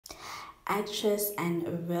Actress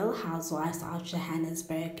and Real Housewives of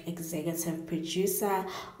Johannesburg executive producer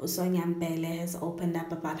Sonia Mbele has opened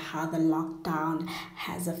up about how the lockdown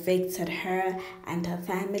has affected her and her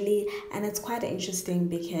family, and it's quite interesting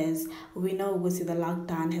because we know obviously the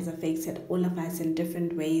lockdown has affected all of us in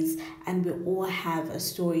different ways, and we all have a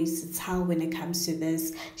story to tell when it comes to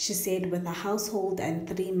this. She said, with a household and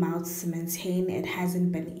 3 mouths to maintain, it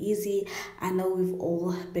hasn't been easy. I know we've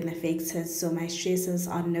all been affected, so my stresses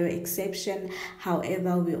are no exception.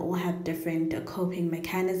 However, we all have different coping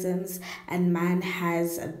mechanisms, and mine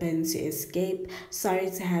has been to escape.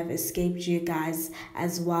 Sorry to have escaped you guys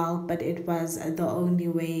as well, but it was the only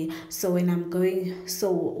way. So when I'm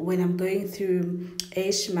going through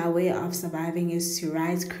ish, my way of surviving is to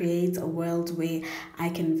write, create a world where I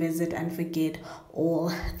can visit and forget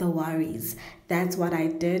all the worries. That's what I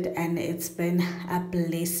did, and it's been a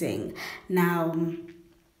blessing. Now,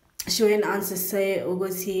 she went on to say,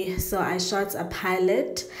 Uguti, so I shot a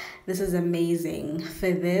pilot. This is amazing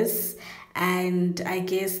for this. And I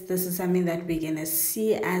guess this is something that we're going to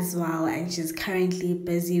see as well. And she's currently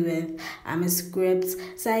busy with a script.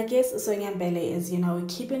 So I guess Sonia Mbele is,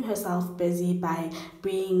 keeping herself busy by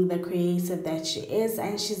being the creative that she is.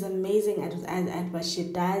 And she's amazing at what she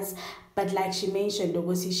does. But like she mentioned,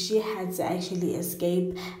 she had to actually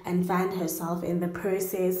escape and find herself in the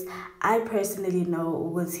process. I personally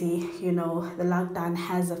know, the lockdown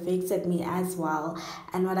has affected me as well.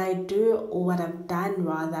 And what I do, or what I've done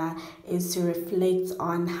rather, is to reflect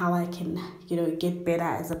on how I can, get better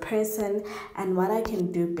as a person and what I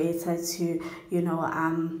can do better to,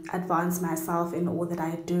 advance myself in all that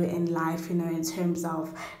I do in life, in terms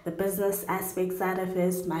of the business aspect side of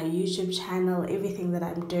this, my YouTube channel, everything that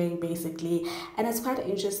I'm doing basically. And it's quite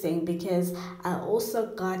interesting because I also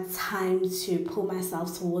got time to pull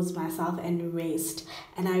myself towards myself and rest.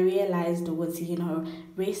 And I realized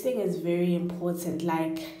resting is very important.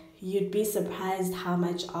 Like, you'd be surprised how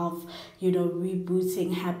much of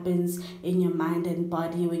rebooting happens in your mind and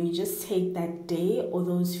body when you just take that day or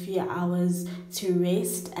those few hours to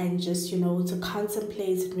rest and just to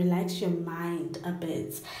contemplate and relax your mind a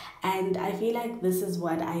bit. And I feel like this is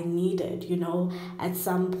what I needed, at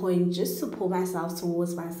some point, just to pull myself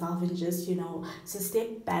towards myself and just, to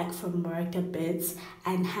step back from work a bit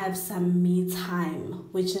and have some me time,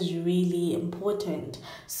 which is really important.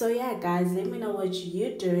 So yeah, guys, let me know what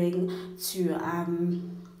you're doing to,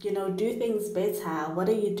 do things better. What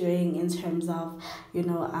are you doing in terms of,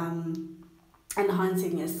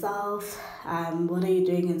 enhancing yourself? What are you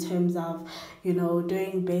doing in terms of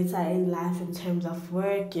doing better in life, in terms of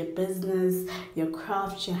work, your business, your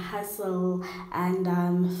craft, your hustle? And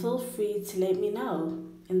feel free to let me know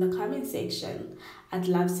in the comment section. I'd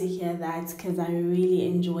love to hear that because I really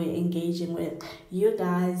enjoy engaging with you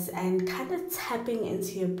guys and kind of tapping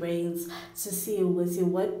into your brains to see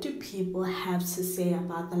what do people have to say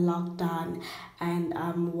about the lockdown and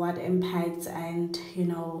what impact and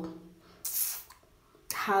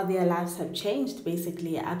how their lives have changed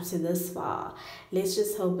basically up to this far. Let's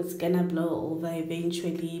just hope it's gonna blow over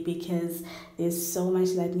eventually, because there's so much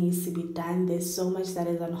that needs to be done. There's so much that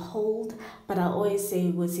is on hold, but I always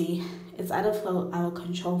say, it's out of our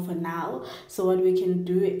control for now. So what we can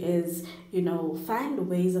do is, find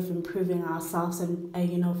ways of improving ourselves and,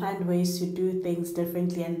 find ways to do things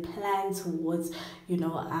differently and plan towards,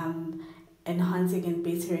 enhancing and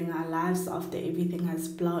bettering our lives after everything has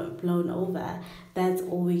blown over. That's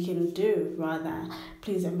all we can do, rather.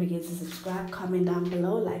 Please don't forget to subscribe, comment down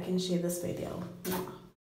below, like and share this video.